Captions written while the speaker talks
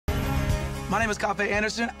My name is Coffey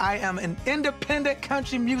Anderson. I am an independent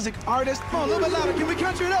country music artist. Come on, a little bit louder. Can we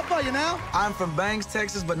country it up for you now? I'm from Bangs,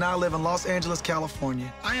 Texas, but now I live in Los Angeles,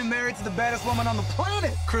 California. I am married to the baddest woman on the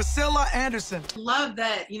planet, Criscilla Anderson. Love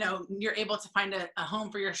that, you're able to find a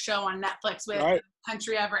home for your show on Netflix with Right.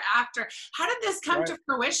 Country Ever After. How did this come to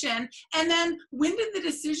fruition? And then when did the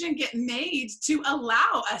decision get made to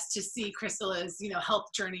allow us to see Criscilla's, health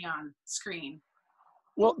journey on screen?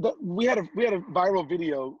 Well, we had a viral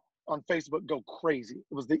video on Facebook go crazy.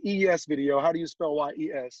 It was the ES video. How do you spell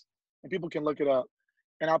YES? And people can look it up.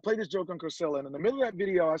 And I played this joke on Criscilla. And in the middle of that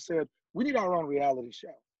video, I said, we need our own reality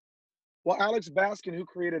show. Well, Alex Baskin, who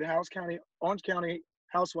created Orange County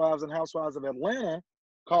Housewives and Housewives of Atlanta,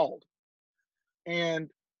 called. And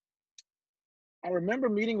I remember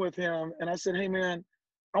meeting with him and I said, hey man,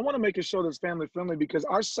 I want to make a show that's family friendly because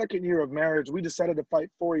our second year of marriage, we decided to fight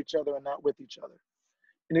for each other and not with each other.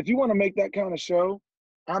 And if you want to make that kind of show,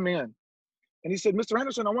 I'm in. And he said, Mr.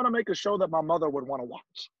 Anderson, I want to make a show that my mother would want to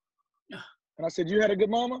watch. And I said, you had a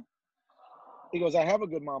good mama? He goes, I have a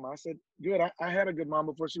good mama. I said, good. I had a good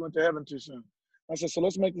mama before she went to heaven too soon. I said, so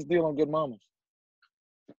let's make this deal on good mamas.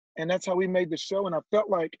 And that's how we made the show. And I felt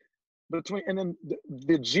like and then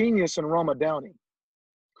the genius in Roma Downey,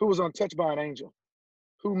 who was on Touched by an Angel,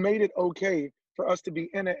 who made it okay for us to be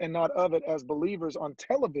in it and not of it as believers on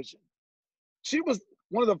television. She was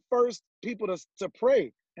one of the first people to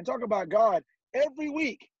pray and talk about God every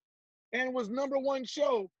week and was #1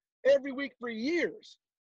 show every week for years.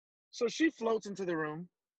 So she floats into the room,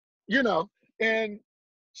 and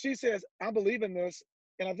she says, I believe in this,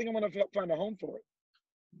 and I think I'm going to find a home for it.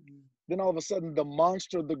 Then all of a sudden, the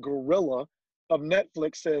monster, the gorilla of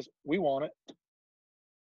Netflix says, we want it.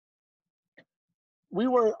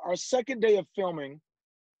 Our second day of filming,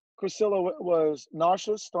 Criscilla was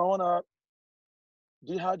nauseous, throwing up,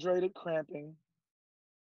 dehydrated, cramping.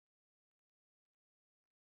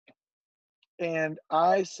 And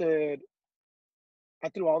I said, I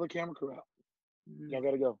threw all the camera crew out. Y'all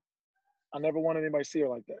gotta go. I never wanted anybody to see her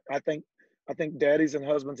like that. I think daddies and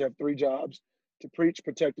husbands have 3 jobs: to preach,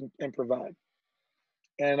 protect, and provide.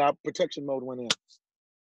 And our protection mode went in.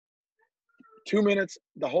 2 minutes,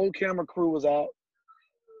 the whole camera crew was out.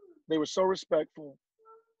 They were so respectful.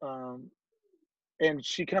 And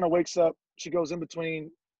she kind of wakes up. She goes in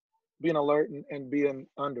between being alert and being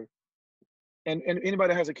under. And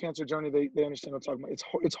anybody that has a cancer journey, they understand what I'm talking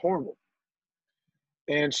about. It's horrible.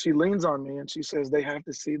 And she leans on me and she says, they have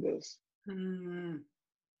to see this.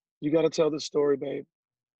 You got to tell this story, babe.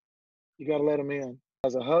 You got to let them in.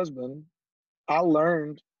 As a husband, I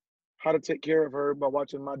learned how to take care of her by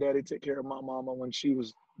watching my daddy take care of my mama when she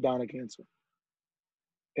was dying of cancer.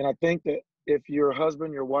 And I think that if your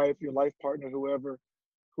husband, your wife, your life partner, whoever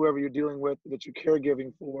you're dealing with, that you're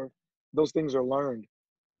caregiving for, those things are learned.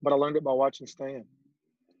 But I learned it by watching Stan.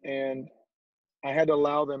 And I had to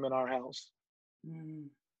allow them in our house.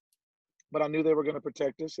 But I knew they were going to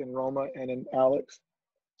protect us in Roma and in Alex.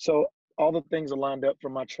 So all the things are lined up for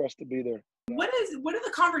my trust to be there. What do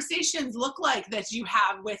the conversations look like that you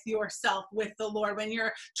have with yourself, with the Lord, when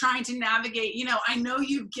you're trying to navigate? I know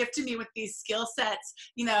you've gifted me with these skill sets,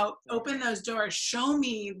 open those doors, show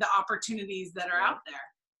me the opportunities that are out there.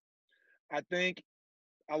 I think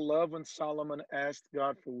I love when Solomon asked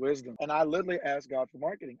God for wisdom. And I literally asked God for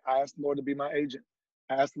marketing. I asked the Lord to be my agent.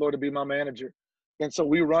 I asked the Lord to be my manager. And so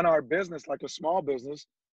we run our business like a small business,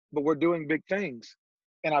 but we're doing big things.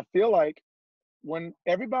 And I feel like when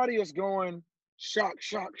everybody is going shock,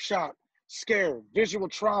 scare, visual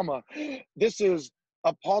trauma, this is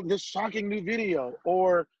this shocking new video,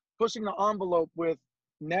 or pushing the envelope with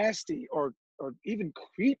nasty or even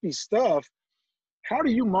creepy stuff, how do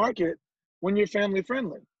you market when you're family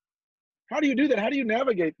friendly? How do you do that? How do you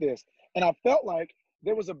navigate this? And I felt like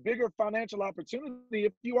there was a bigger financial opportunity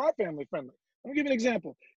if you are family friendly. Let me give you an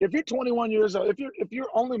example. If you're 21 years old, if you're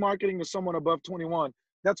only marketing to someone above 21,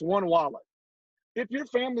 that's one wallet. If you're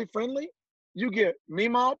family friendly, you get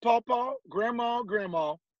Mima, Papa, Grandma,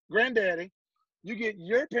 Granddaddy. You get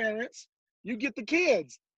your parents. You get the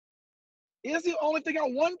kids. It's the only thing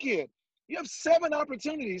on one kid. You have 7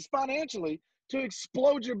 opportunities financially to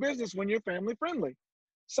explode your business when you're family friendly.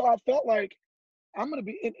 So I felt like I'm going to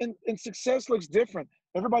be, and success looks different.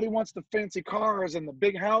 Everybody wants the fancy cars and the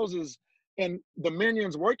big houses and the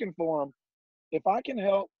minions working for them. If I can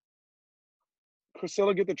help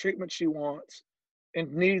Criscilla get the treatment she wants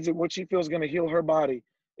and needs it, what she feels is going to heal her body,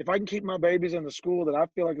 if I can keep my babies in the school that I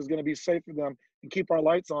feel like is going to be safe for them and keep our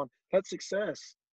lights on, that's success.